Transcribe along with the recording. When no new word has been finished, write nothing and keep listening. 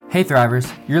Hey Thrivers,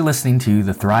 you're listening to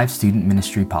the Thrive Student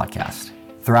Ministry Podcast.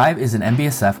 Thrive is an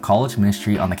MBSF college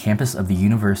ministry on the campus of the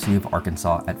University of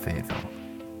Arkansas at Fayetteville.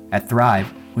 At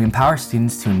Thrive, we empower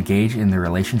students to engage in their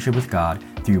relationship with God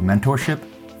through mentorship,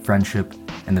 friendship,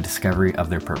 and the discovery of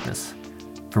their purpose.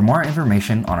 For more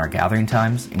information on our gathering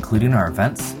times, including our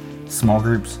events, small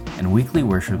groups, and weekly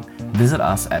worship, visit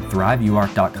us at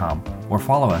thriveuark.com or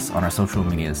follow us on our social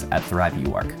medias at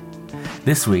thriveuark.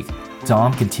 This week,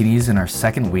 Dom continues in our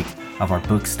second week of our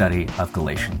book study of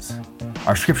Galatians.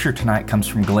 Our scripture tonight comes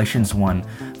from Galatians 1,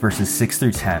 verses 6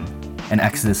 through 10, and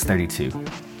Exodus 32.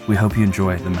 We hope you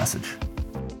enjoy the message.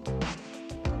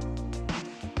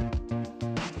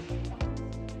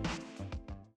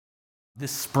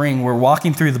 This spring, we're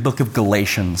walking through the book of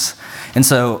Galatians. And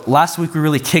so last week, we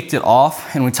really kicked it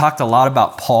off, and we talked a lot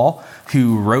about Paul,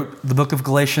 who wrote the book of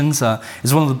Galatians.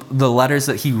 Is one of the letters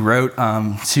that he wrote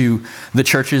to the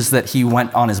churches that he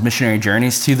went on his missionary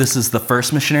journeys to. This is the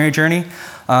first missionary journey.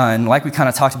 And like we kind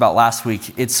of talked about last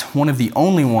week, it's one of the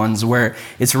only ones where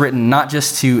it's written not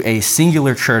just to a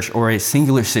singular church or a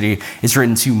singular city, it's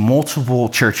written to multiple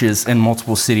churches and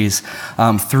multiple cities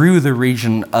through the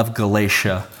region of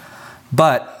Galatia.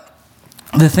 But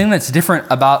the thing that's different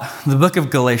about the book of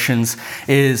Galatians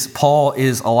is Paul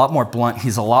is a lot more blunt.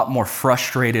 He's a lot more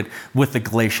frustrated with the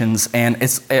Galatians, and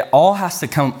it all has to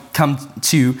come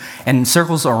to and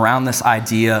circles around this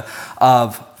idea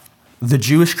of the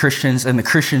Jewish Christians and the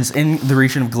Christians in the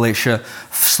region of Galatia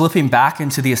slipping back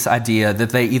into this idea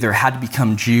that they either had to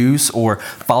become Jews or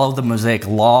follow the Mosaic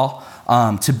law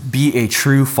to be a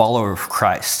true follower of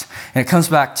Christ. And it comes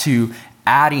back to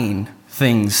adding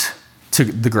things to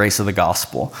the grace of the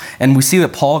gospel. And we see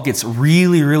that Paul gets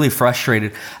really, really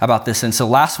frustrated about this. And so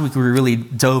last week we really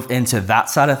dove into that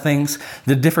side of things,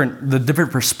 the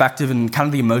different perspective and kind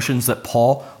of the emotions that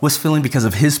Paul was feeling because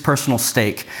of his personal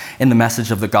stake in the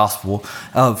message of the gospel,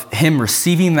 of him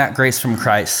receiving that grace from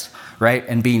Christ, right?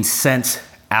 And being sent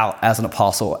out as an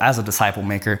apostle, as a disciple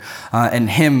maker, and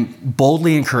him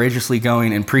boldly and courageously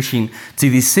going and preaching to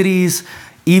these cities.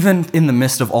 Even in the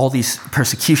midst of all these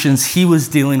persecutions he was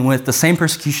dealing with, the same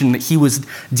persecution that he was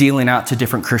dealing out to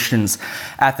different Christians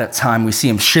at that time. We see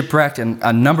him shipwrecked and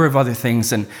a number of other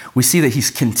things, and we see that he's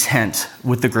content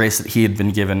with the grace that he had been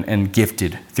given and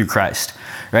gifted through Christ,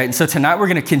 right? And so tonight we're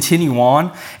going to continue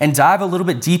on and dive a little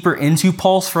bit deeper into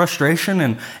Paul's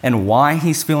frustration and why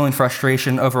he's feeling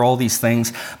frustration over all these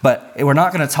things. But we're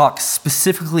not going to talk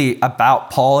specifically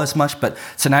about Paul as much, but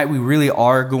tonight we really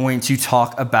are going to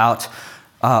talk about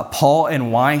Paul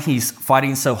and why he's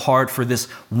fighting so hard for this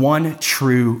one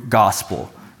true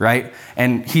gospel, right?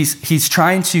 And he's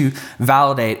trying to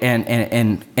validate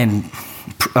and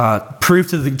prove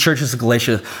to the churches of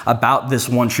Galatia about this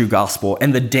one true gospel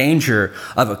and the danger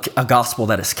of a gospel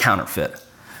that is counterfeit,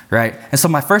 right? And so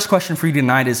my first question for you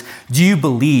tonight is, do you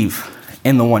believe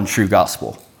in the one true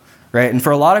gospel? Right? And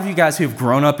for a lot of you guys who have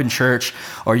grown up in church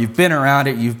or you've been around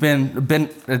it, you've been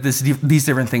at these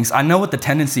different things, I know what the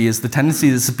tendency is. The tendency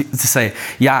is to say,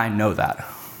 yeah, I know that,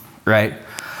 right?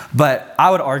 But I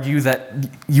would argue that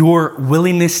your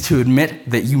willingness to admit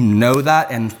that you know that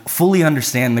and fully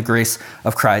understand the grace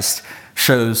of Christ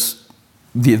shows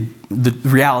the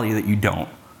reality that you don't,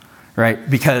 right?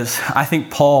 Because I think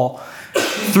Paul,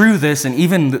 through this and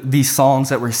even these songs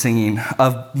that we're singing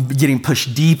of getting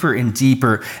pushed deeper and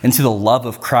deeper into the love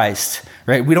of Christ,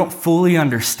 right? We don't fully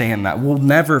understand that. We'll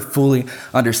never fully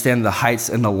understand the heights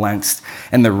and the lengths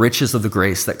and the riches of the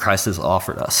grace that Christ has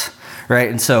offered us, right?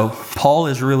 And so Paul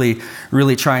is really,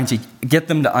 really trying to get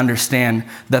them to understand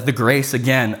that the grace,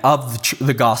 again, of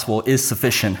the gospel is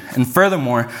sufficient. And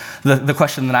furthermore, the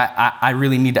question that I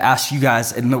really need to ask you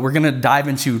guys, and that we're going to dive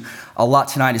into a lot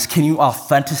tonight, is can you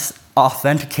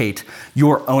authenticate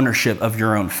your ownership of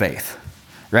your own faith,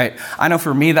 right? I know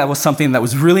for me, that was something that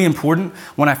was really important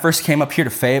when I first came up here to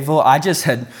Fayetteville. I just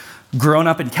had grown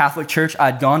up in Catholic church.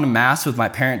 I'd gone to mass with my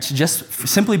parents just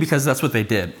simply because that's what they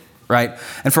did, right?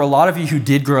 And for a lot of you who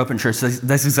did grow up in church,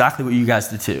 that's exactly what you guys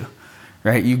did too,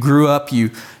 right? You grew up,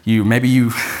 maybe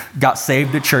you got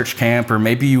saved at church camp, or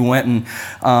maybe you went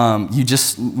and you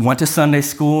just went to Sunday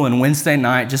school and Wednesday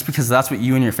night just because that's what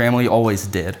you and your family always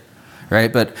did.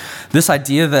 Right? But this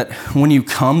idea that when you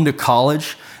come to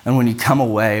college and when you come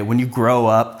away, when you grow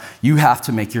up, you have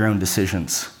to make your own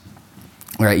decisions,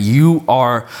 right? You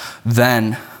are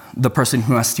then the person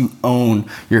who has to own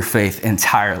your faith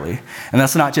entirely. And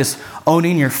that's not just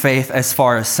owning your faith as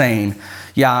far as saying,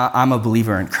 yeah, I'm a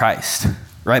believer in Christ,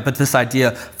 right? But this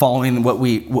idea, following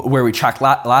where we tracked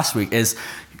last week, is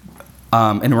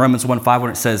in Romans 1:5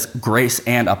 when it says grace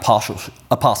and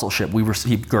apostleship. We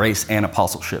received grace and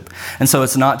apostleship. And so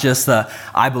it's not just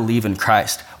I believe in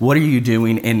Christ. What are you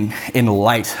doing in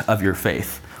light of your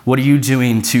faith? What are you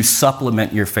doing to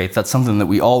supplement your faith? That's something that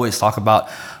we always talk about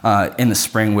in the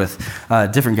spring with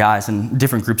different guys and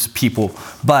different groups of people.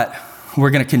 But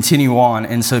we're going to continue on.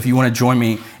 And so if you want to join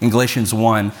me in Galatians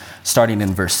 1, starting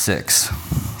in verse 6.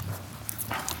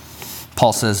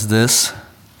 Paul says this.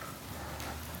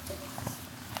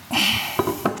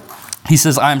 He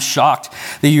says, I am shocked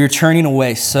that you are turning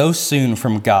away so soon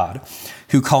from God,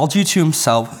 who called you to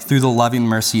himself through the loving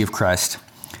mercy of Christ.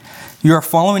 You are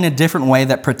following a different way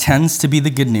that pretends to be the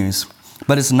good news,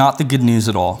 but is not the good news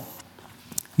at all.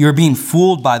 You are being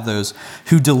fooled by those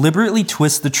who deliberately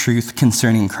twist the truth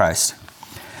concerning Christ.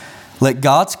 Let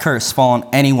God's curse fall on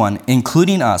anyone,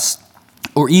 including us,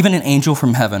 or even an angel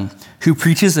from heaven, who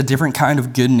preaches a different kind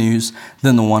of good news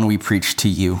than the one we preach to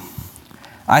you.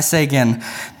 I say again,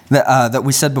 that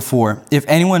we said before, if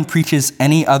anyone preaches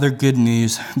any other good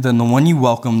news than the one you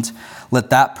welcomed, let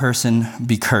that person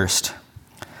be cursed.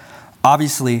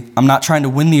 Obviously, I'm not trying to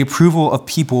win the approval of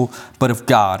people, but of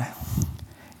God.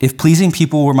 If pleasing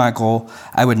people were my goal,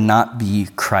 I would not be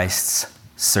Christ's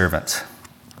servant.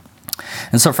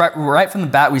 And so right from the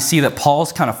bat, we see that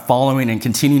Paul's kind of following and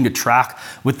continuing to track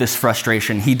with this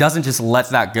frustration. He doesn't just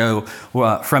let that go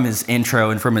from his intro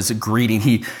and from his greeting.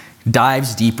 He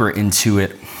dives deeper into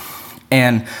it.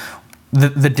 And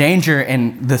the danger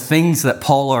and the things that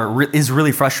Paul is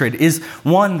really frustrated is,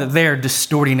 one, that they're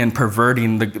distorting and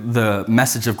perverting the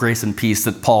message of grace and peace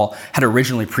that Paul had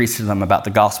originally preached to them about the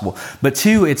gospel. But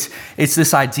two, it's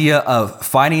this idea of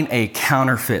fighting a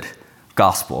counterfeit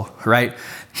gospel, right?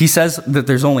 He says that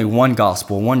there's only one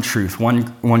gospel, one truth,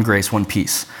 one grace, one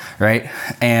peace, right?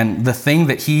 And the thing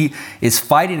that he is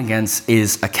fighting against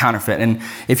is a counterfeit. And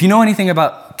if you know anything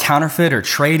about counterfeit or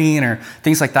trading or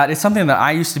things like that, it's something that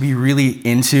I used to be really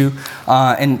into.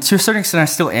 And to a certain extent, I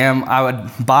still am. I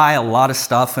would buy a lot of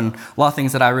stuff and a lot of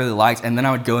things that I really liked, and then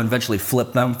I would go and eventually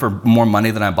flip them for more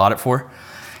money than I bought it for.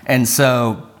 And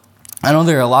so I know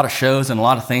there are a lot of shows and a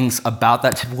lot of things about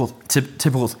that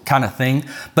typical kind of thing,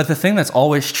 but the thing that's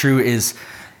always true is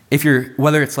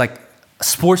whether it's like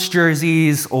sports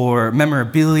jerseys or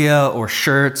memorabilia or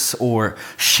shirts or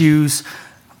shoes,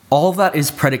 all of that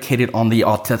is predicated on the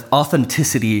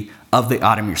authenticity of the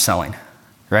item you're selling,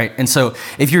 right? And so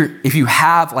if you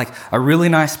have like a really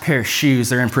nice pair of shoes,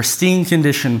 they're in pristine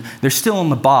condition, they're still in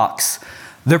the box,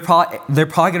 they're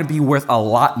probably going to be worth a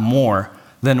lot more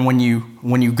than when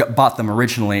you bought them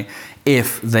originally,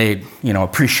 if they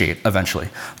appreciate eventually.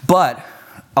 But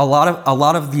a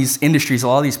lot of these industries, a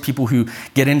lot of these people who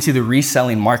get into the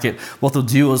reselling market, what they'll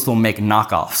do is they'll make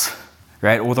knockoffs,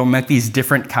 right? Or they'll make these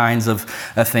different kinds of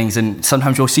things. And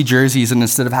sometimes you'll see jerseys, and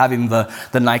instead of having the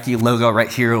Nike logo right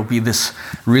here, it'll be this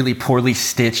really poorly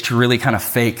stitched, really kind of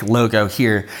fake logo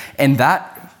here. And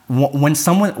that when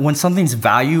something's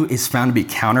value is found to be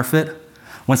counterfeit,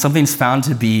 when something's found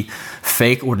to be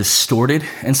fake or distorted,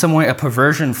 in some way a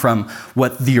perversion from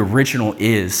what the original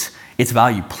is, its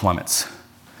value plummets.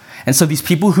 And so these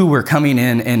people who were coming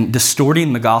in and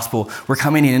distorting the gospel were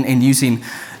coming in and using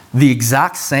the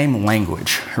exact same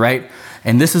language, right?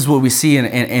 And this is what we see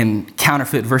in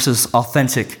counterfeit versus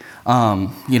authentic,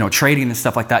 trading and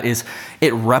stuff like that, is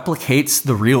it replicates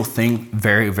the real thing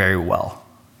very, very well.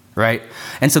 Right?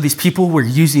 And so these people were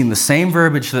using the same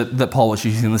verbiage that Paul was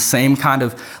using, the same kind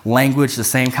of language, the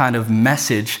same kind of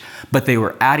message, but they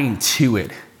were adding to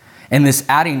it. And this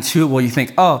adding to it, well, you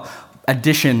think, oh,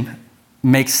 addition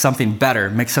makes something better,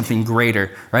 makes something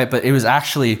greater, right? But it was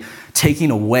actually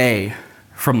taking away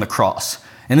from the cross.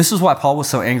 And this is why Paul was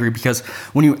so angry, because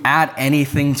when you add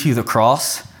anything to the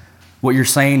cross, what you're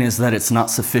saying is that it's not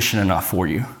sufficient enough for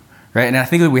you, right? And I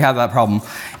think that we have that problem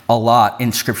a lot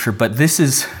in Scripture, but this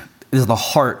is the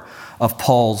heart of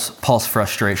Paul's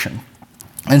frustration.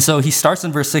 And so he starts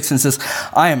in verse 6 and says,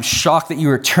 I am shocked that you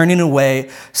are turning away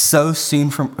so soon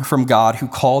from God, who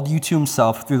called you to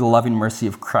himself through the loving mercy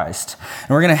of Christ. And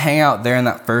we're going to hang out there in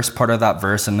that first part of that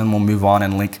verse, and then we'll move on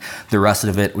and link the rest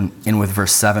of it in with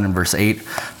verse 7 and verse 8.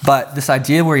 But this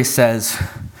idea where he says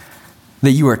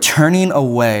that you are turning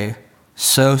away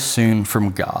so soon from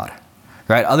God,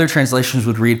 right? Other translations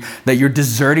would read that you're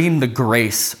deserting the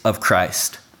grace of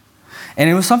Christ. And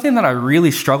it was something that I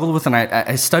really struggled with, and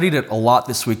I studied it a lot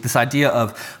this week, this idea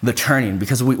of the turning,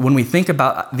 because when we think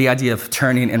about the idea of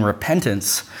turning and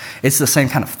repentance, it's the same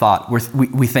kind of thought.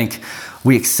 We think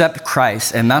we accept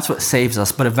Christ, and that's what saves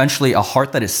us, but eventually a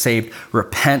heart that is saved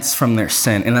repents from their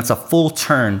sin, and that's a full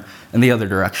turn in the other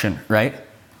direction, right?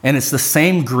 And it's the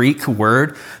same Greek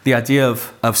word, the idea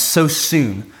of so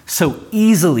soon, so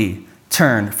easily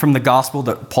turn from the gospel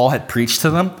that Paul had preached to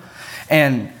them.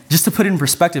 And just to put it in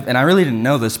perspective, and I really didn't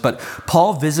know this, but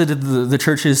Paul visited the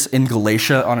churches in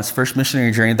Galatia on his first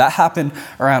missionary journey. That happened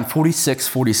around 46,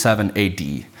 47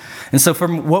 AD. And so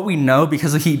from what we know,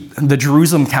 because the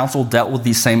Jerusalem Council dealt with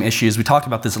these same issues, we talked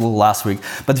about this a little last week,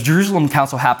 but the Jerusalem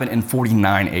Council happened in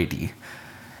 49 AD.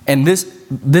 And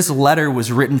this letter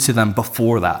was written to them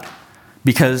before that,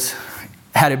 because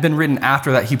had it been written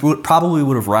after that, he probably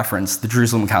would have referenced the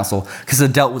Jerusalem Council, because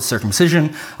it dealt with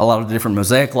circumcision, a lot of the different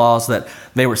Mosaic laws that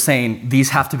they were saying these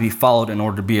have to be followed in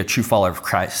order to be a true follower of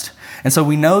Christ. And so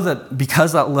we know that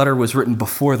because that letter was written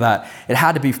before that, it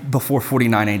had to be before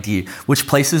 49 AD, which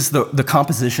places the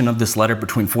composition of this letter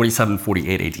between 47 and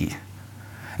 48 AD.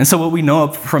 And so what we know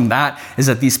from that is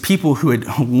that these people who had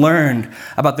learned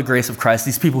about the grace of Christ,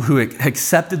 these people who had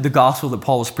accepted the gospel that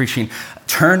Paul was preaching,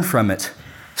 turned from it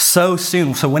so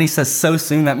soon. So when he says so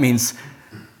soon, that means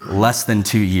less than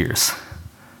 2 years,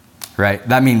 right?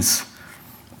 That means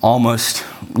almost,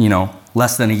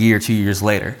 less than a year, 2 years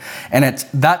later. And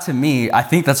that to me, I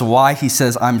think that's why he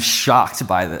says, I'm shocked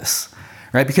by this,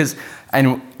 right? Because,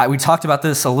 we talked about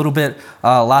this a little bit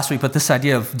last week, but this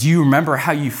idea of, do you remember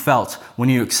how you felt when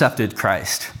you accepted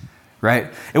Christ, right?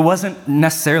 It wasn't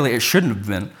necessarily, it shouldn't have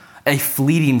been a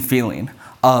fleeting feeling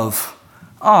of,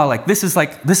 this is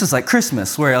like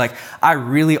Christmas, where I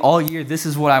really, all year, this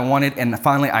is what I wanted, and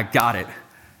finally I got it,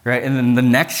 right? And then the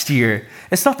next year,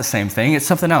 it's not the same thing, it's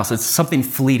something else, it's something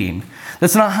fleeting.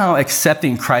 That's not how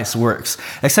accepting Christ works.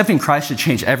 Accepting Christ should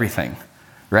change everything,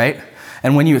 right?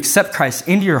 And when you accept Christ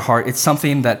into your heart, it's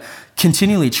something that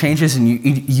continually changes, and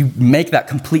you make that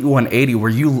complete 180 where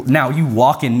you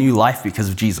walk in new life because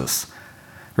of Jesus,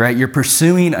 right? You're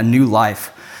pursuing a new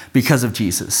life because of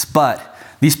Jesus. But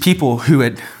these people who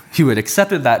had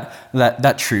accepted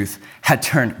that truth had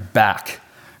turned back,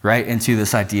 right, into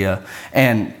this idea.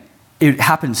 And it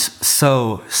happens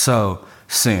so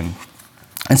soon.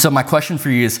 And so my question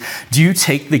for you is, do you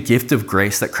take the gift of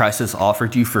grace that Christ has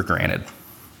offered you for granted?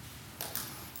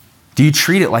 Do you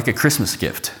treat it like a Christmas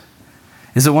gift?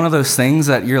 Is it one of those things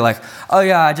that you're like, oh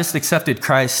yeah, I just accepted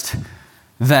Christ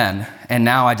then, and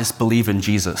now I just believe in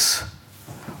Jesus?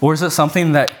 Or is it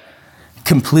something that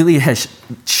completely has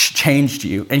changed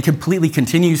you and completely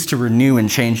continues to renew and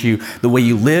change you, the way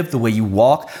you live, the way you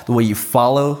walk, the way you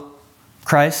follow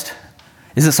Christ?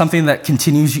 Is it something that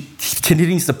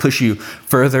continues to push you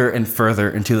further and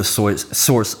further into the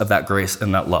source of that grace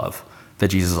and that love that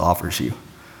Jesus offers you?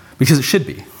 Because it should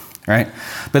be, right?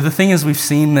 But the thing is, we've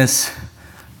seen this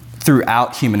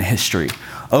throughout human history.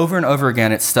 Over and over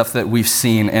again, it's stuff that we've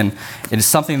seen, and it is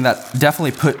something that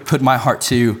definitely put my heart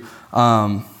to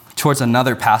towards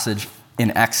another passage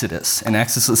in Exodus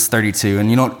 32.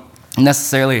 And you don't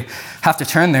necessarily have to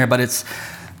turn there, but it's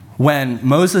when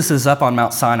Moses is up on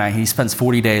Mount Sinai. He spends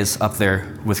 40 days up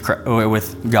there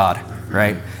with God,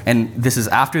 right? And this is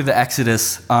after the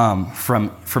Exodus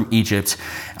from Egypt,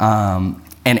 and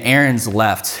Aaron's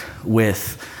left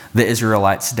with the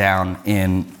Israelites down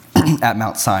at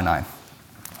Mount Sinai.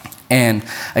 And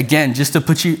again, just to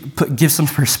give some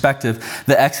perspective,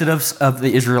 the exodus of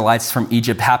the Israelites from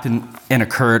Egypt happened and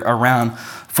occurred around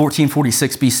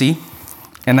 1446 BC.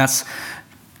 And that's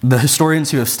the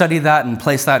historians who have studied that and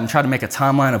placed that and tried to make a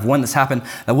timeline of when this happened.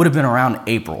 That would have been around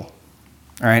April,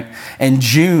 all right? And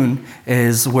June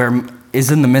is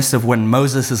in the midst of when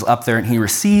Moses is up there and he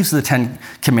receives the 10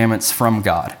 Commandments from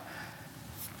God.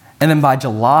 And then by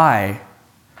July,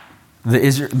 the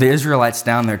Israelites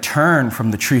down there turn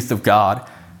from the truth of God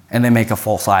and they make a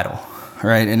false idol,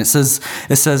 right? And it says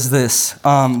this.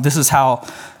 This is how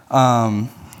the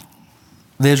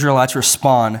Israelites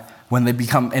respond when they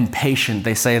become impatient.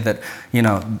 They say that,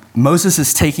 Moses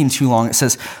is taking too long. It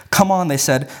says, "Come on," they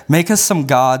said, "make us some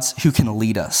gods who can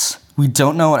lead us. We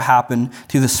don't know what happened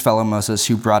to this fellow Moses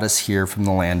who brought us here from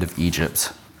the land of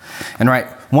Egypt." And right,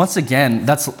 once again,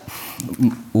 that's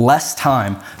less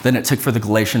time than it took for the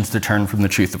Galatians to turn from the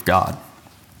truth of God.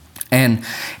 And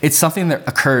it's something that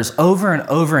occurs over and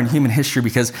over in human history,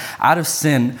 because out of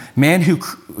sin, man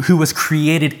who was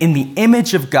created in the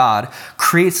image of God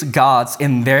creates gods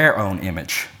in their own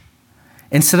image.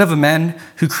 Instead of a man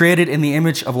who created in the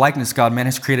image of likeness God, man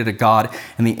has created a God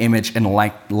in the image and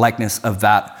likeness of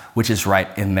that which is right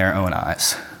in their own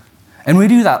eyes. And we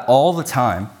do that all the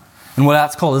time. And what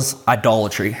that's called is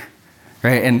idolatry,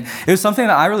 right? And it was something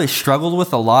that I really struggled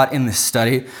with a lot in this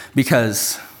study,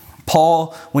 because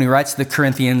Paul, when he writes to the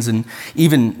Corinthians, and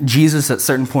even Jesus at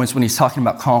certain points when he's talking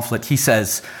about conflict, he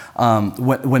says,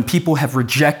 when people have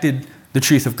rejected the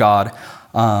truth of God,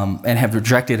 and have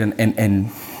rejected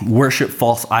and worship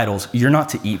false idols, you're not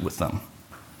to eat with them,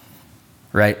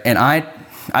 right? And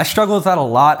I struggled with that a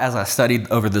lot as I studied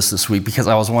over this week, because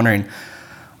I was wondering,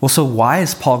 well, so why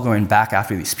is Paul going back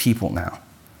after these people now?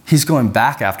 He's going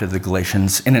back after the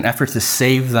Galatians in an effort to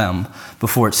save them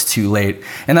before it's too late.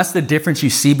 And that's the difference you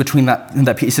see between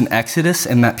that piece in Exodus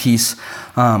and that piece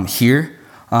here.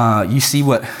 You see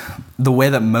the way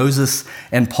that Moses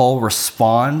and Paul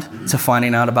respond to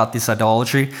finding out about this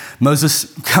idolatry.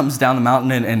 Moses comes down the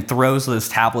mountain and throws those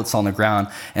tablets on the ground,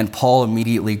 and Paul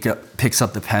immediately picks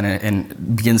up the pen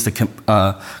and begins to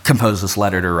compose this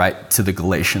letter to write to the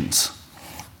Galatians.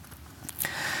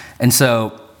 And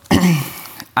so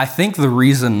I think the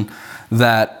reason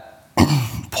that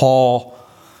Paul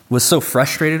was so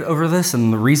frustrated over this,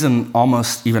 and the reason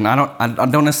almost even, I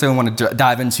don't necessarily want to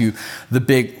dive into the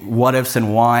big what ifs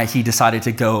and why he decided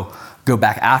to go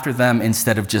back after them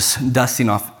instead of just dusting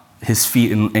off his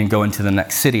feet and going to the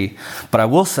next city. But I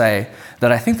will say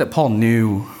that I think that Paul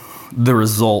knew the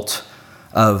result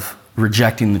of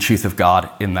rejecting the truth of God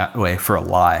in that way for a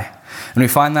lie. And we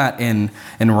find that in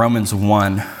Romans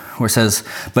 1, where it says,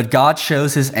 "But God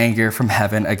shows his anger from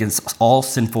heaven against all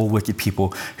sinful, wicked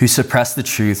people who suppress the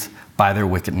truth by their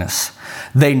wickedness.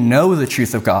 They know the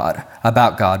truth of God,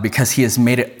 about God, because he has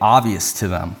made it obvious to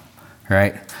them,"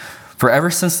 right? "For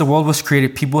ever since the world was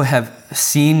created, people have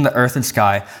seen the earth and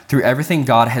sky through everything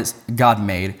God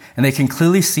made, and they can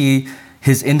clearly see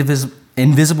his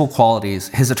invisible qualities,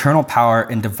 his eternal power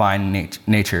and divine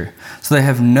nature. So they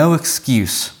have no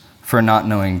excuse for not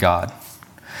knowing God."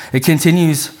 It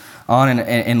continues on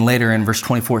and later in verse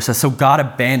 24, it says, "So God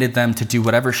abandoned them to do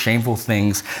whatever shameful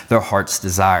things their hearts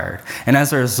desired. And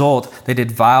as a result, they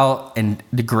did vile and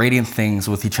degrading things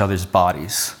with each other's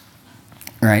bodies."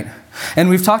 Right? And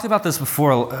we've talked about this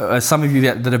before, some of you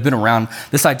that have been around,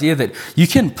 this idea that you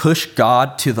can push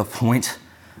God to the point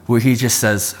where he just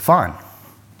says, "Fine,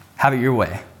 have it your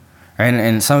way." Right?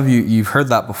 And some of you, you've heard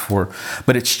that before,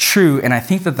 but it's true. And I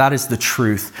think that is the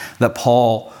truth that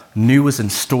Paul knew was in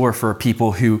store for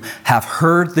people who have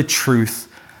heard the truth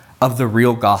of the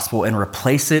real gospel and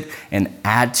replace it and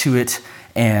add to it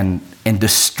and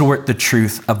distort the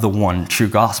truth of the one true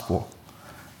gospel.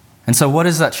 And so what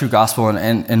is that true gospel?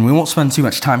 And we won't spend too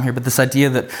much time here, but this idea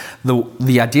that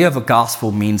the idea of a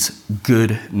gospel means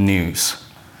good news,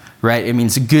 right? It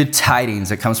means good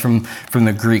tidings. It comes from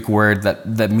the Greek word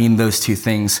that mean those two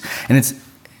things. And it's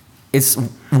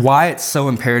why it's so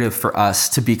imperative for us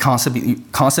to be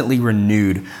constantly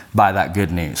renewed by that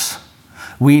good news.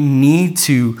 We need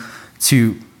to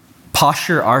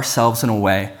posture ourselves in a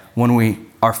way when we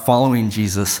are following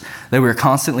Jesus that we're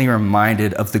constantly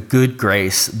reminded of the good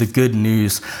grace, the good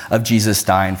news of Jesus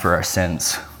dying for our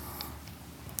sins.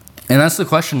 And that's the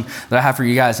question that I have for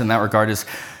you guys in that regard is,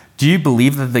 do you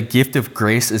believe that the gift of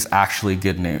grace is actually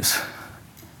good news?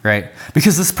 Right?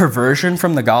 Because this perversion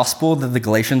from the gospel that the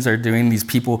Galatians are doing, these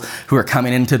people who are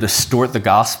coming in to distort the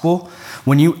gospel,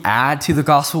 when you add to the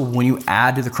gospel, when you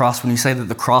add to the cross, when you say that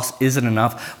the cross isn't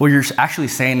enough, what you're actually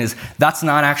saying is that's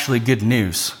not actually good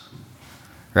news,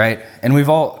 right? And we've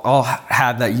all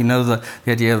had that,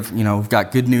 the idea of, we've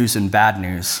got good news and bad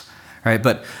news, right?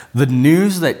 But the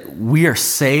news that we are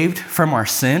saved from our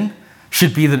sin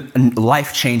should be the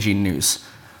life-changing news,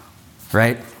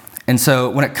 right? And so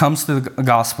when it comes to the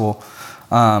gospel,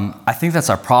 I think that's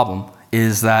our problem,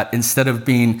 is that instead of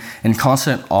being in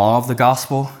constant awe of the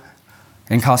gospel,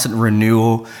 in constant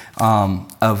renewal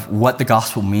of what the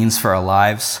gospel means for our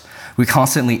lives, we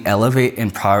constantly elevate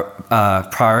and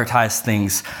prioritize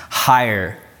things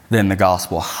higher than the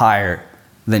gospel, higher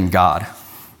than God.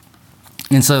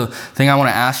 And so the thing I want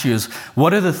to ask you is,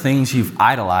 what are the things you've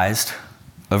idolized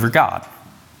over God?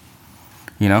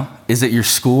 Is it your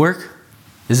schoolwork?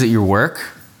 Is it your work?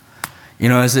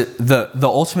 Is it the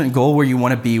ultimate goal where you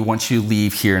want to be once you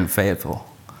leave here in Fayetteville?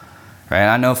 Right?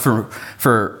 I know for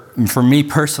me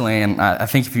personally, and I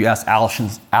think if you ask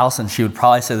Allison, she would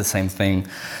probably say the same thing.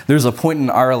 There's a point in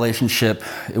our relationship,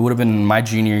 it would have been my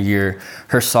junior year,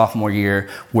 her sophomore year,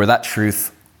 where that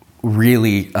truth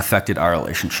really affected our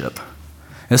relationship.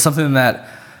 It's something that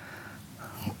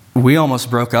we almost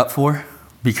broke up for,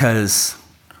 because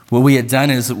what we had done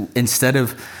is instead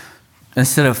of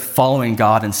following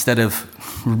God, instead of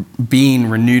being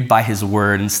renewed by his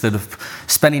word, instead of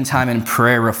spending time in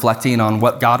prayer, reflecting on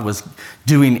what God was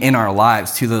doing in our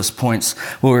lives to those points,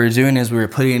 what we were doing is we were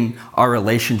putting our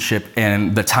relationship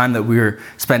and the time that we were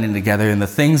spending together and the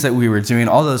things that we were doing,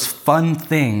 all those fun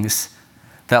things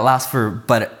that last for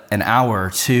but an hour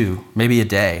or two, maybe a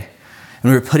day.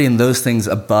 And we were putting those things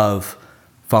above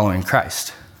following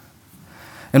Christ.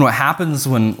 And what happens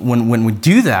when we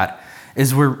do that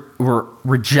is we're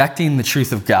rejecting the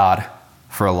truth of God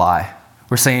for a lie.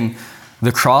 We're saying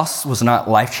the cross was not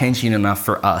life-changing enough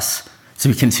for us to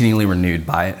be continually renewed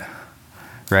by it,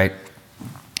 right?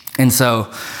 And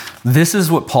so this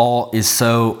is what Paul is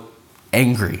so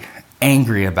angry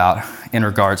about in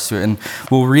regards to it. And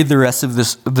we'll read the rest of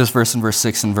this verse in verse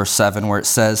 6 and verse 7, where it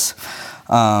says,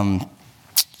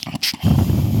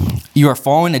 you are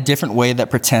following a different way that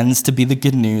pretends to be the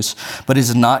good news, but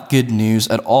is not good news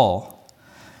at all.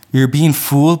 You're being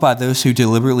fooled by those who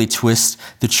deliberately twist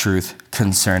the truth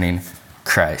concerning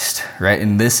Christ, right?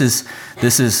 And this is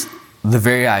the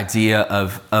very idea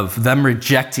of them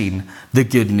rejecting the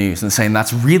good news and saying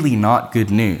that's really not good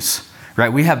news, right?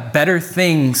 We have better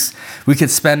things we could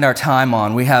spend our time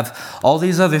on. We have all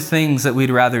these other things that we'd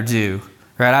rather do,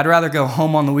 right? I'd rather go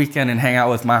home on the weekend and hang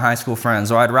out with my high school friends,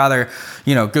 or I'd rather,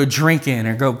 go drinking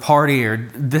or go party or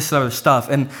this other stuff.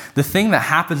 And the thing that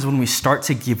happens when we start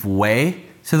to give way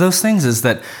to those things is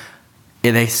that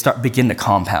they begin to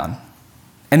compound.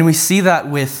 And we see that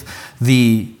with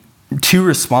the two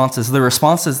responses, the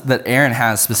responses that Aaron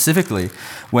has specifically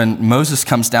when Moses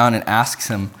comes down and asks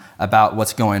him about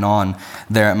what's going on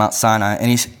there at Mount Sinai.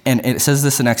 And it says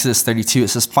this in Exodus 32. It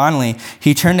says, finally,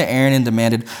 he turned to Aaron and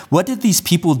demanded, what did these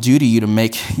people do to you to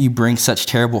make you bring such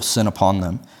terrible sin upon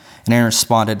them? And Aaron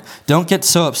responded, don't get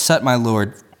so upset, my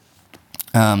Lord.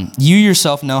 You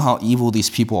yourself know how evil these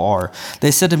people are.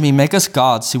 They said to me, make us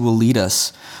gods who will lead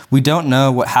us. We don't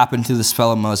know what happened to this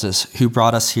fellow Moses who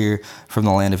brought us here from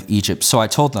the land of Egypt. So I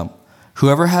told them,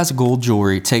 whoever has gold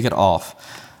jewelry, take it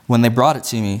off. When they brought it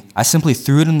to me, I simply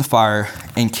threw it in the fire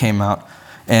and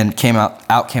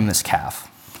out came this calf.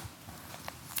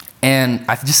 And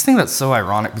I just think that's so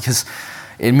ironic because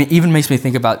it even makes me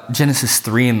think about Genesis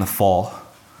 3 in the fall,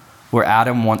 where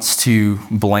Adam wants to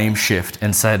blame shift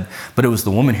and said, but it was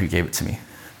the woman who gave it to me,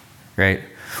 right?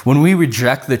 When we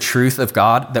reject the truth of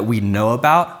God that we know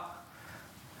about,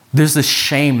 there's this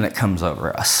shame that comes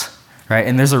over us, right?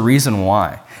 And there's a reason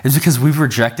why. It's because we've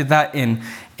rejected that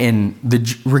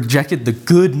rejected the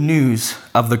good news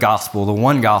of the gospel, the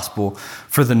one gospel,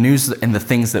 for the news and the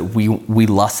things that we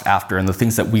lust after and the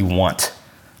things that we want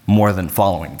more than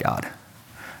following God,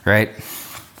 right?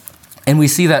 And we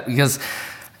see that because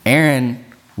Aaron,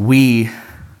 the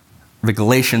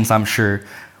Galatians, I'm sure,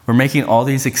 were making all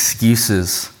these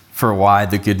excuses for why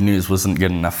the good news wasn't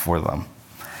good enough for them.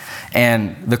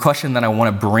 And the question that I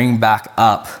want to bring back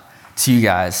up to you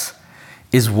guys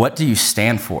is, what do you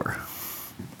stand for?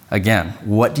 Again,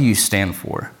 what do you stand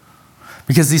for?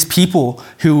 Because these people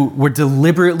who were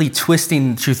deliberately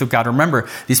twisting the truth of God, remember,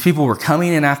 these people were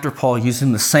coming in after Paul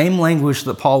using the same language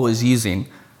that Paul was using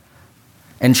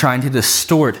and trying to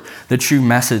distort the true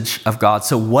message of God.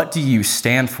 So what do you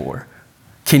stand for?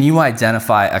 Can you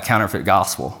identify a counterfeit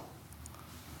gospel?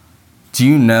 Do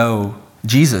you know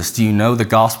Jesus? Do you know the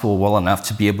gospel well enough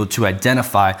to be able to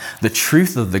identify the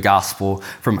truth of the gospel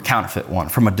from a counterfeit one,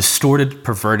 from a distorted,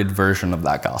 perverted version of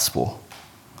that gospel?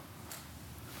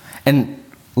 And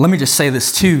let me just say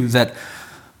this too, that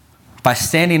by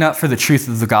standing up for the truth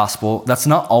of the gospel, that's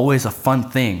not always a fun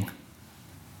thing.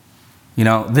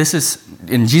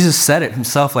 And Jesus said it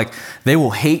himself, like, they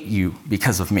will hate you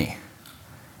because of me,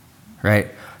 right?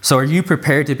 So are you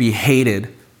prepared to be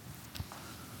hated?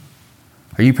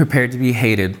 Are you prepared to be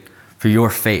hated for your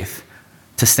faith,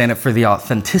 to stand up for the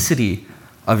authenticity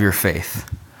of your faith?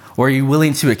 Or are you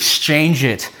willing to exchange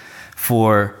it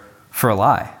for a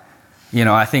lie?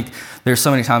 I think there's so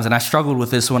many times, and I struggled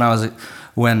with this when I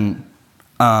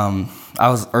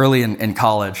was early in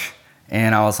college,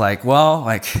 and I was like,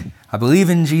 I believe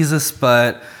in Jesus,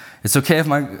 but it's okay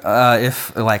if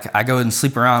I go and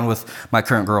sleep around with my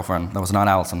current girlfriend. That was not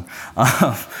Allison.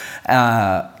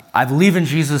 I believe in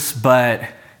Jesus, but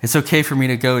it's okay for me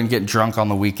to go and get drunk on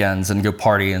the weekends and go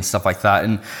party and stuff like that.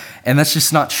 And that's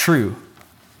just not true,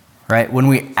 right? When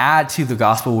we add to the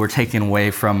gospel, we're taking away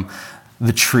from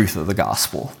the truth of the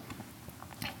gospel.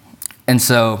 And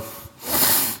so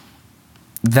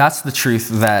that's the truth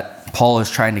that Paul is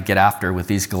trying to get after with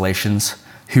these Galatians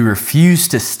who refuse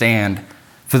to stand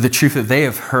for the truth that they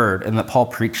have heard and that Paul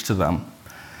preached to them.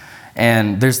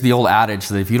 And there's the old adage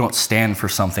that if you don't stand for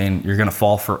something, you're going to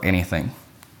fall for anything.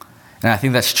 And I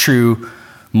think that's true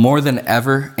more than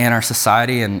ever in our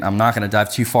society. And I'm not going to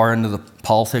dive too far into the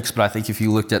politics, but I think if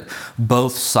you looked at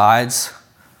both sides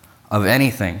of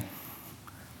anything,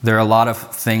 there are a lot of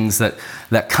things that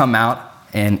come out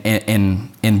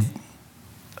in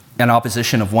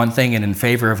opposition of one thing and in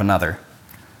favor of another.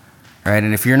 Right?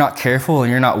 And if you're not careful and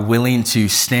you're not willing to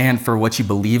stand for what you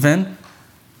believe in,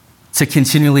 to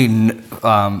continually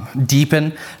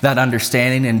deepen that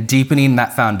understanding and deepening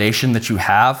that foundation that you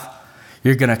have,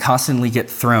 you're going to constantly get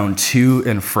thrown to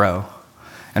and fro.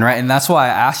 And that's why I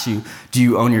asked you, do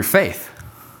you own your faith?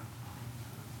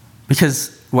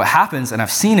 Because what happens, and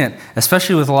I've seen it,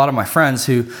 especially with a lot of my friends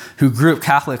who grew up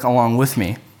Catholic along with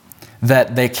me,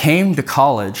 that they came to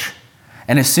college,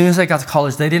 and as soon as they got to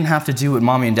college, they didn't have to do what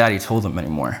mommy and daddy told them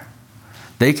anymore.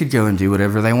 They could go and do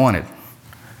whatever they wanted.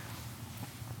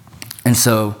 And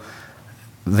so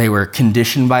they were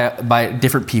conditioned by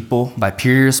different people, by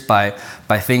peers, by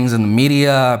things in the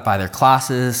media, by their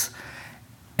classes,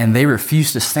 and they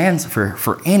refused to stand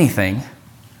for anything.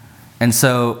 And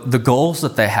so the goals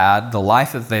that they had, the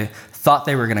life that they thought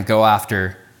they were going to go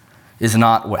after, is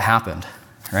not what happened,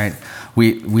 right?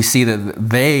 We see that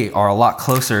they are a lot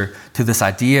closer to this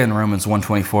idea in Romans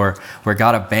 1:24, where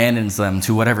God abandons them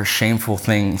to whatever shameful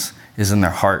things is in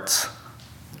their hearts.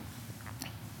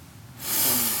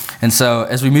 And so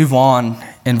as we move on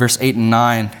in verse 8 and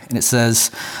 9, and it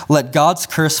says, "Let God's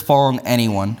curse fall on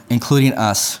anyone, including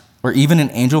us, or even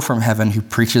an angel from heaven who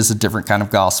preaches a different kind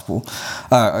of gospel,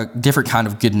 a different kind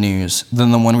of good news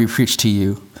than the one we preach to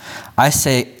you. I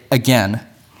say again,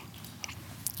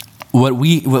 what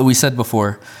we said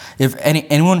before, if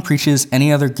anyone preaches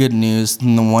any other good news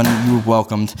than the one you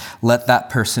welcomed, let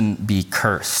that person be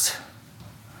cursed."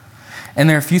 And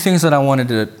there are a few things that I wanted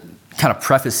to kind of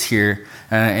preface here,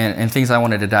 and things I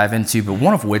wanted to dive into, but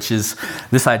one of which is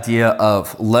this idea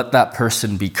of let that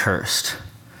person be cursed.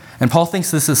 And Paul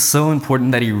thinks this is so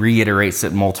important that he reiterates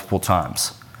it multiple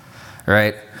times,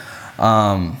 right?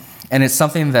 And it's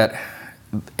something that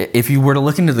if you were to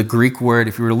look into the Greek word,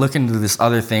 if you were to look into this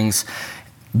other things,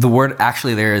 the word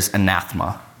actually there is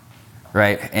anathema,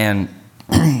 right? And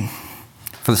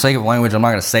for the sake of language, I'm not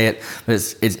going to say it,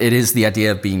 but it is the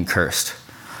idea of being cursed.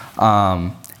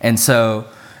 And so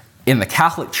in the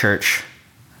Catholic Church,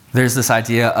 there's this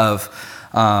idea of,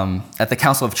 at the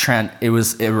Council of Trent, it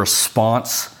was a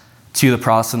response to the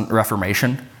Protestant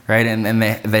Reformation, right? And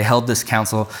they held this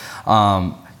council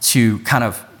to kind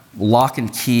of lock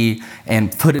and key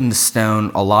and put into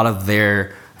stone a lot of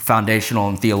their foundational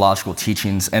and theological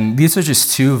teachings. And these are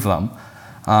just two of them.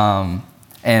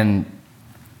 And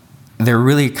they're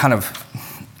really kind of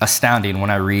astounding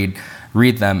when I read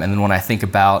them, and then when I think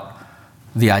about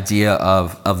the idea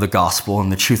of the gospel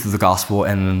and the truth of the gospel,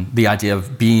 and the idea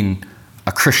of being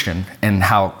a Christian, and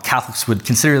how Catholics would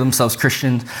consider themselves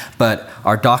Christians, but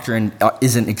our doctrine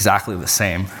isn't exactly the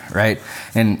same, right?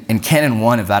 And in Canon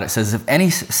 1 of that, it says, "If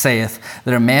any saith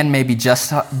that a man may be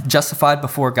justified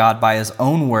before God by his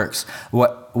own works,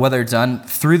 whether done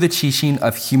through the teaching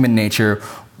of human nature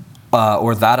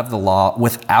or that of the law,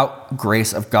 without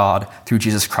grace of God through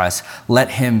Jesus Christ,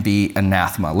 let him be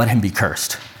anathema," let him be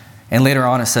cursed. And later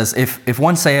on it says, if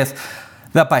one saith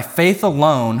that by faith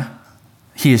alone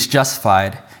he is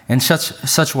justified, in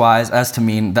such wise as to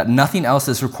mean that nothing else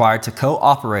is required to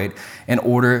cooperate in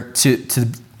order to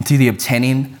the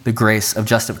obtaining the grace of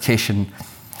justification,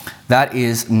 that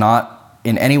is not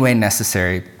in any way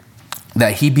necessary,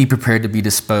 that he be prepared to be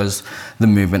disposed the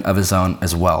movement of his own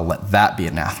as well. Let that be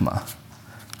anathema.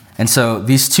 And so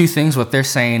these two things, what they're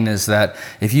saying is that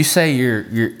if you say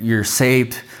you're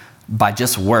saved by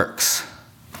just works,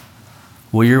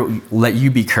 well, let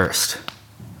you be cursed.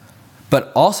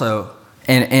 But also,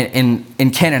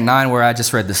 in Canon 9, where I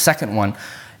just read the second one,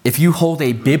 if you hold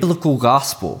a biblical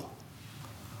gospel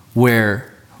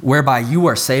whereby you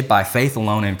are saved by faith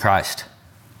alone in Christ,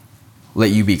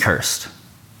 let you be cursed,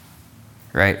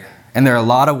 right? And there are a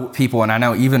lot of people, and I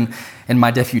know even in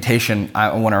my deputation,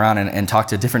 I went around and talked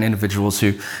to different individuals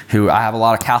who I have a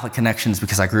lot of Catholic connections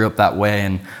because I grew up that way,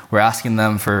 and we're asking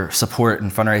them for support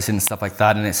and fundraising and stuff like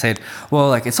that. And they said, well,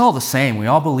 like, it's all the same. We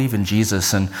all believe in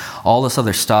Jesus and all this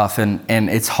other stuff. And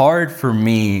it's hard for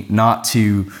me not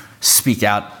to speak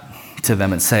out to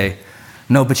them and say,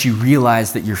 no, but you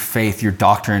realize that your faith, your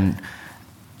doctrine,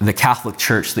 the Catholic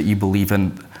Church that you believe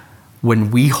in,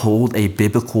 when we hold a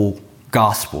biblical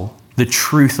gospel, the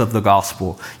truth of the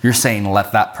gospel, you're saying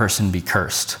let that person be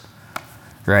cursed,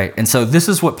 right? And so this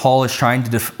is what Paul is trying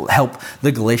to help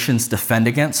the Galatians defend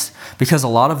against, because a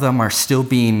lot of them are still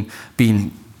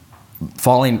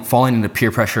falling into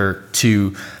peer pressure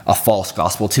to a false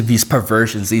gospel, to these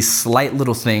perversions, these slight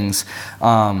little things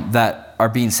that are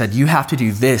being said, you have to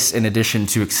do this in addition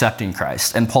to accepting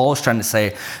Christ. And Paul is trying to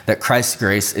say that Christ's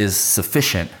grace is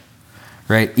sufficient,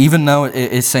 right? Even though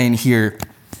it's saying here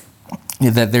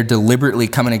that they're deliberately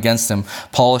coming against him,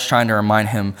 Paul is trying to remind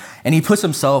him, and he puts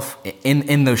himself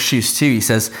in those shoes too. He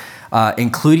says,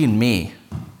 including me,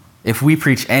 if we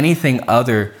preach anything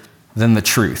other than the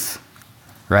truth,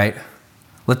 right?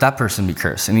 Let that person be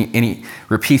cursed. And he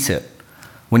repeats it.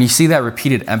 When you see that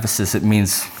repeated emphasis, it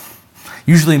means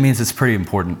usually means it's pretty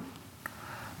important.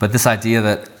 But this idea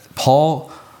that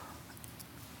Paul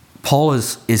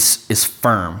is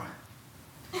firm,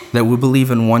 that we believe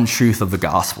in one truth of the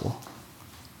gospel.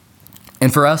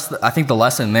 And for us, I think the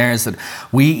lesson there is that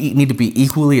we need to be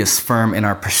equally as firm in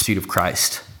our pursuit of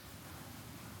Christ.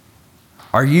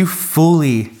 Do you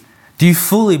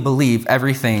fully believe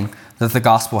everything that the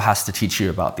gospel has to teach you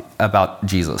about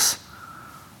Jesus?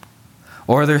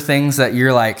 Or are there things that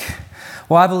you're like,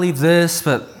 well, I believe this,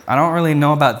 but I don't really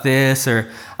know about this, or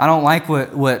I don't like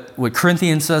what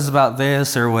Corinthians says about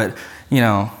this, or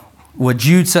what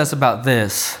Jude says about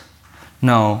this.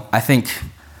 No, I think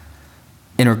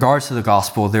in regards to the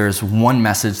gospel, there is one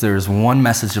message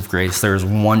of grace, there is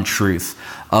one truth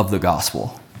of the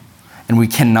gospel. And we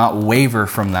cannot waver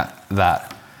from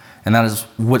that. And that is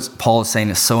what Paul is saying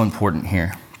is so important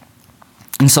here.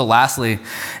 And so lastly,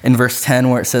 in verse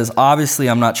 10, where it says, obviously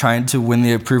I'm not trying to win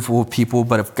the approval of people,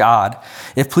 but of God.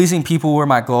 If pleasing people were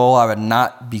my goal, I would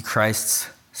not be Christ's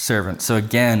servant. So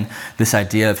again, this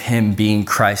idea of him being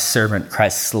Christ's servant,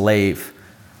 Christ's slave.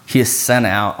 He is sent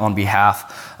out on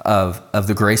behalf of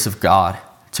the grace of God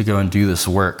to go and do this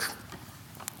work.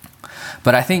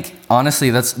 But I think,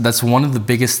 honestly, that's one of the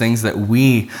biggest things that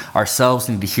we ourselves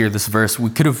need to hear this verse.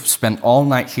 We could have spent all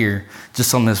night here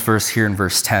just on this verse here in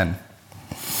verse 10.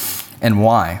 And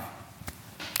why?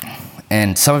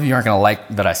 And some of you aren't going to like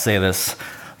that I say this,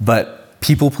 but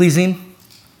people-pleasing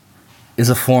is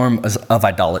a form of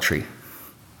idolatry.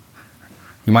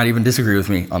 You might even disagree with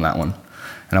me on that one.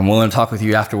 And I'm willing to talk with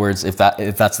you afterwards if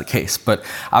that's the case. But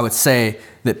I would say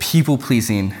that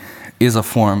people-pleasing is a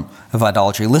form of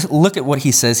idolatry. Look at what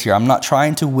he says here. I'm not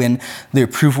trying to win the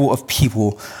approval of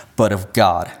people, but of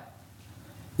God.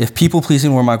 If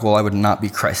people-pleasing were my goal, I would not be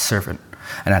Christ's servant.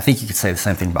 And I think you could say the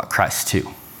same thing about Christ too,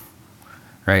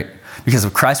 right? Because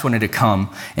if Christ wanted to come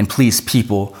and please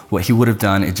people, what he would have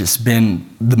done is just been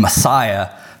the Messiah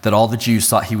that all the Jews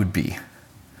thought he would be.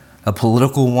 A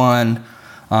political one,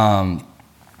 one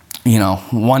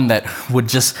that would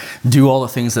just do all the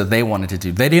things that they wanted to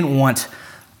do. They didn't want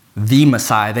the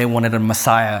Messiah. They wanted a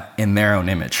Messiah in their own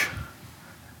image,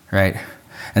 right?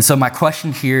 And so my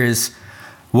question here is,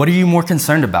 what are you more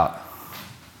concerned about?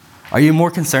 Are you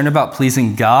more concerned about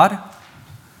pleasing God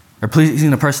or pleasing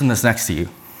the person that's next to you?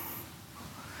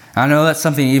 I know that's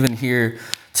something even here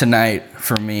tonight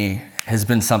for me has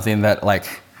been something that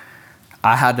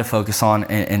I had to focus on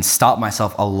and stop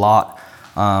myself a lot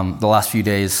the last few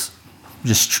days,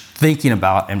 just thinking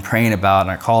about and praying about.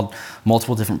 And I called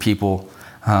multiple different people,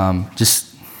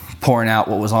 just pouring out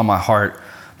what was on my heart,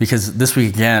 because this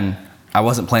week again, I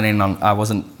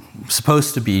wasn't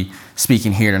supposed to be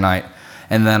speaking here tonight.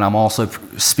 And then I'm also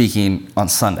speaking on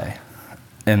Sunday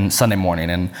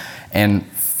morning. And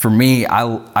for me,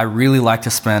 I really like to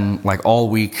spend all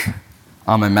week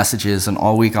on my messages and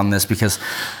all week on this, because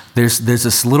there's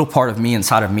this little part of me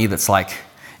inside of me that's like,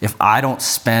 if I don't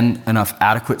spend enough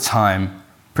adequate time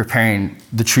preparing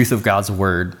the truth of God's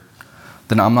word,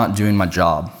 then I'm not doing my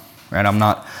job, right? I'm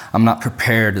not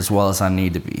prepared as well as I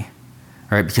need to be,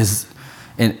 right? Because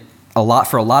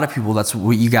for a lot of people, that's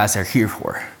what you guys are here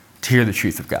for, to hear the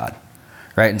truth of God,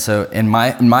 right? And so in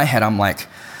my head, I'm like,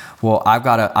 well, I've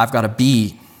got to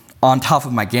be on top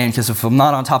of my game, because if I'm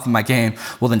not on top of my game,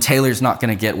 well, then Taylor's not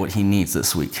going to get what he needs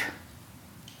this week,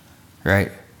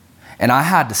 right? And I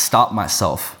had to stop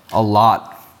myself a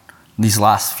lot these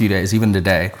last few days, even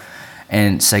today,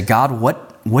 and say, God,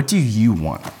 what do you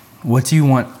want? What do you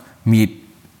want me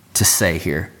to say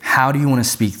here? How do you want to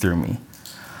speak through me?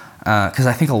 Because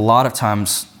I think a lot of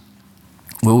times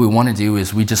what we want to do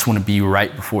is we just want to be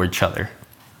right before each other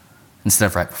instead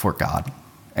of right before God.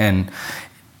 And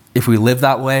if we live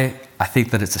that way, I think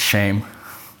that it's a shame.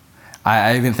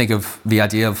 I even think of the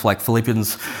idea of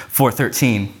Philippians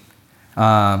 4:13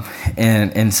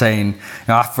 and saying,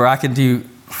 for I can do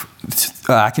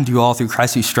all through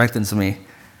Christ who strengthens me.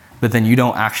 But then you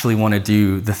don't actually want to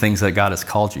do the things that God has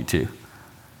called you to.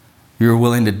 You're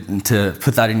willing to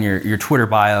put that in your Twitter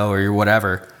bio or your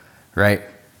whatever, right?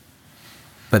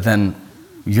 But then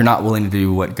you're not willing to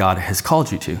do what God has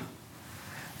called you to.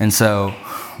 And so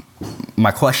my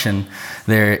question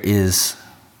there is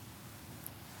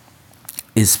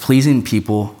pleasing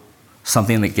people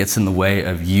something that gets in the way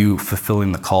of you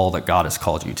fulfilling the call that God has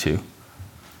called you to?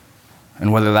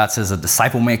 And whether that's as a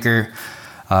disciple maker,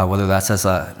 whether that's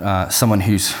as someone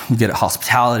who's good at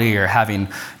hospitality or having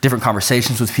different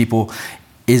conversations with people,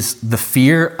 is the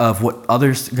fear of what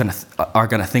others are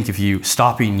going to think of you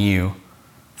stopping you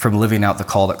from living out the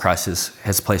call that Christ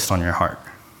has placed on your heart,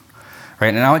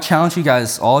 right? And I would challenge you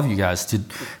guys, all of you guys, to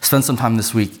spend some time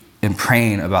this week in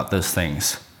praying about those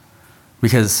things,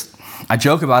 because I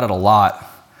joke about it a lot,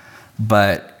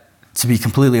 but to be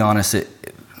completely honest,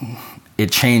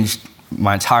 it changed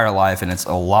my entire life, and it's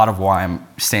a lot of why I'm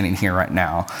standing here right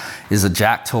now, is that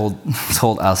Jack told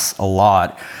us a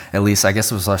lot, at least I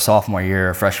guess it was our sophomore year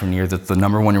or freshman year, that the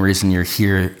number one reason you're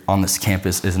here on this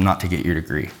campus is not to get your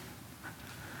degree.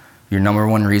 Your number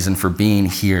one reason for being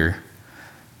here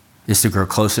is to grow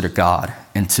closer to God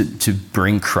and to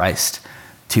bring Christ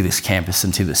to this campus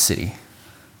and to this city.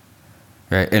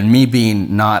 Right? And me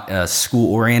being not a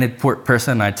school-oriented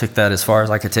person, I took that as far as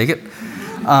I could take it.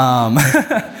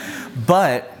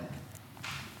 But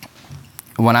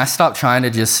when I stopped trying to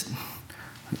just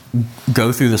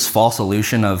go through this false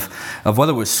illusion of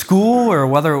whether it was school or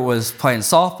whether it was playing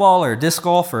softball or disc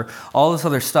golf or all this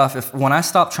other stuff, when I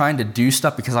stopped trying to do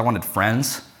stuff because I wanted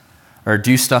friends or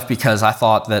do stuff because I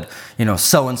thought that,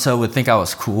 so-and-so would think I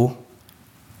was cool,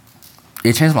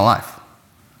 it changed my life.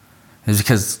 It was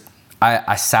because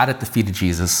I sat at the feet of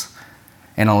Jesus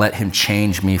and I let him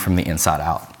change me from the inside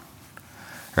out,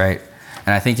 right?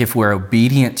 And I think if we're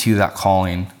obedient to that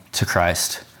calling to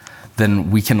Christ, then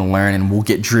we can learn and we'll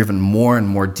get driven more and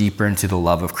more deeper into the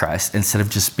love of Christ instead of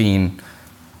just being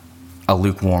a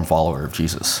lukewarm follower of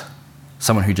Jesus,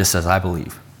 someone who just says, I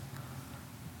believe,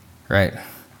 right?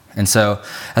 And so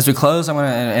as we close, I'm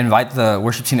going to invite the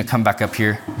worship team to come back up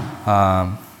here.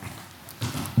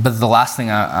 But the last thing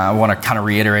I want to kind of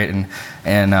reiterate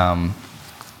and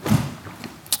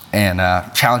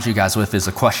challenge you guys with is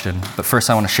a question. But first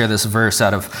I want to share this verse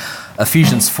out of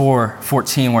Ephesians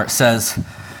 4:14, where it says,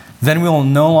 then we will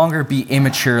no longer be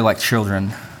immature like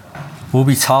children. We'll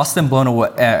be tossed and blown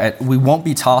away. We won't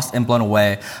be tossed and blown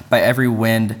away by every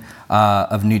wind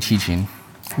of new teaching.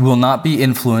 We will not be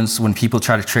influenced when people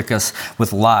try to trick us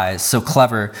with lies so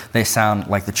clever they sound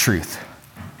like the truth.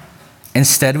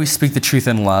 Instead, we speak the truth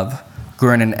in love,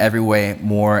 growing in every way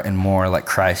more and more like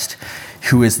Christ,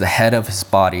 who is the head of his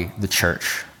body, the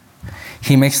church.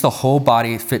 He makes the whole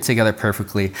body fit together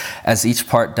perfectly as each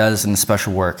part does in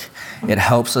special work. It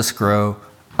helps us grow,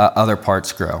 other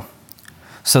parts grow.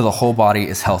 So the whole body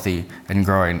is healthy and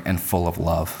growing and full of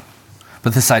love.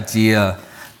 But this idea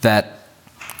that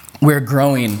we're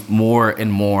growing more and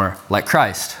more like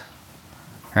Christ,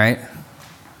 right?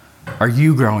 Are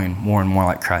you growing more and more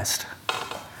like Christ?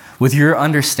 With your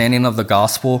understanding of the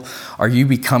gospel, are you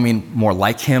becoming more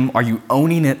like him? Are you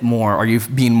owning it more? Are you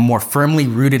being more firmly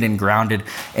rooted and grounded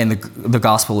in the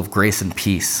gospel of grace and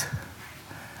peace?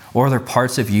 Or are there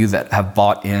parts of you that have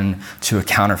bought into a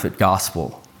counterfeit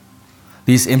gospel?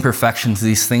 These imperfections,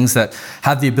 these things that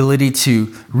have the ability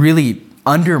to really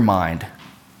undermine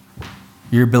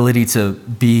your ability to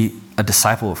be a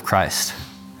disciple of Christ.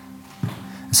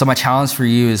 So my challenge for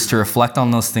you is to reflect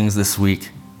on those things this week.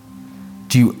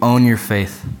 Do you own your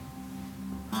faith?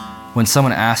 When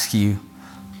someone asks you,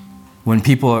 when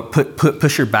people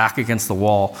push your back against the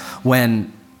wall,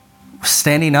 when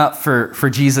standing up for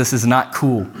Jesus is not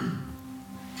cool,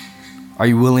 are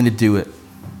you willing to do it?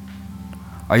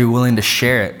 Are you willing to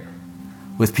share it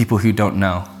with people who don't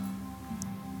know?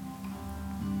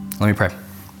 Let me pray.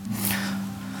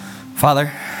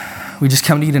 Father, we just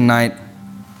come to you tonight,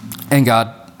 and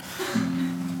God,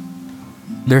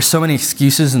 there's so many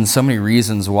excuses and so many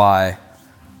reasons why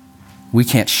we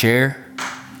can't share.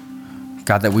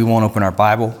 God, that we won't open our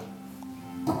Bible.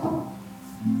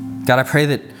 God, I pray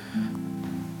that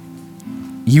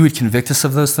you would convict us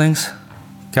of those things.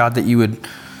 God, that you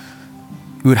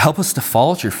would help us to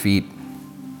fall at your feet.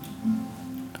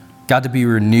 God, to be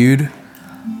renewed.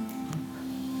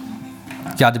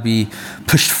 God, to be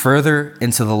pushed further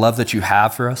into the love that you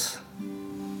have for us.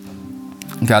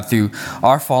 God, through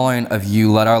our following of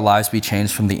you, let our lives be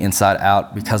changed from the inside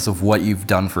out because of what you've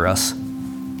done for us.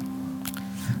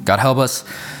 God, help us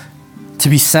to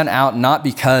be sent out, not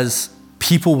because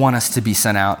people want us to be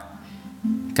sent out.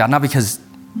 God, not because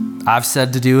I've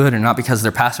said to do it or not because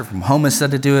their pastor from home has said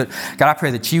to do it. God, I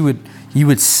pray that you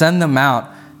would send them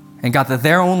out, and God, that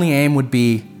their only aim would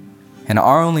be, and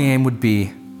our only aim would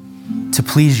be, to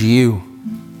please you.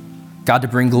 God, to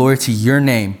bring glory to your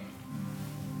name.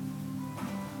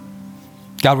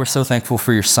 God, we're so thankful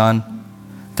for your son.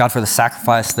 God, for the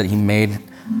sacrifice that he made,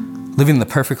 living the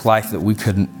perfect life that we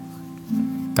couldn't.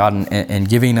 God, and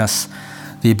giving us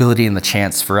the ability and the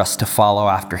chance for us to follow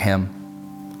after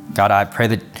him. God, I pray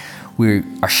that we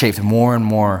are shaped more and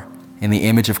more in the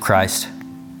image of Christ.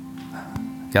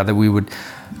 God, that we would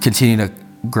continue to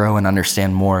grow and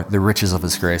understand more the riches of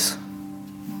his grace.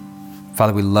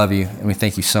 Father, we love you and we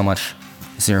thank you so much.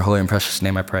 It's in your holy and precious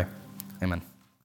name I pray. Amen.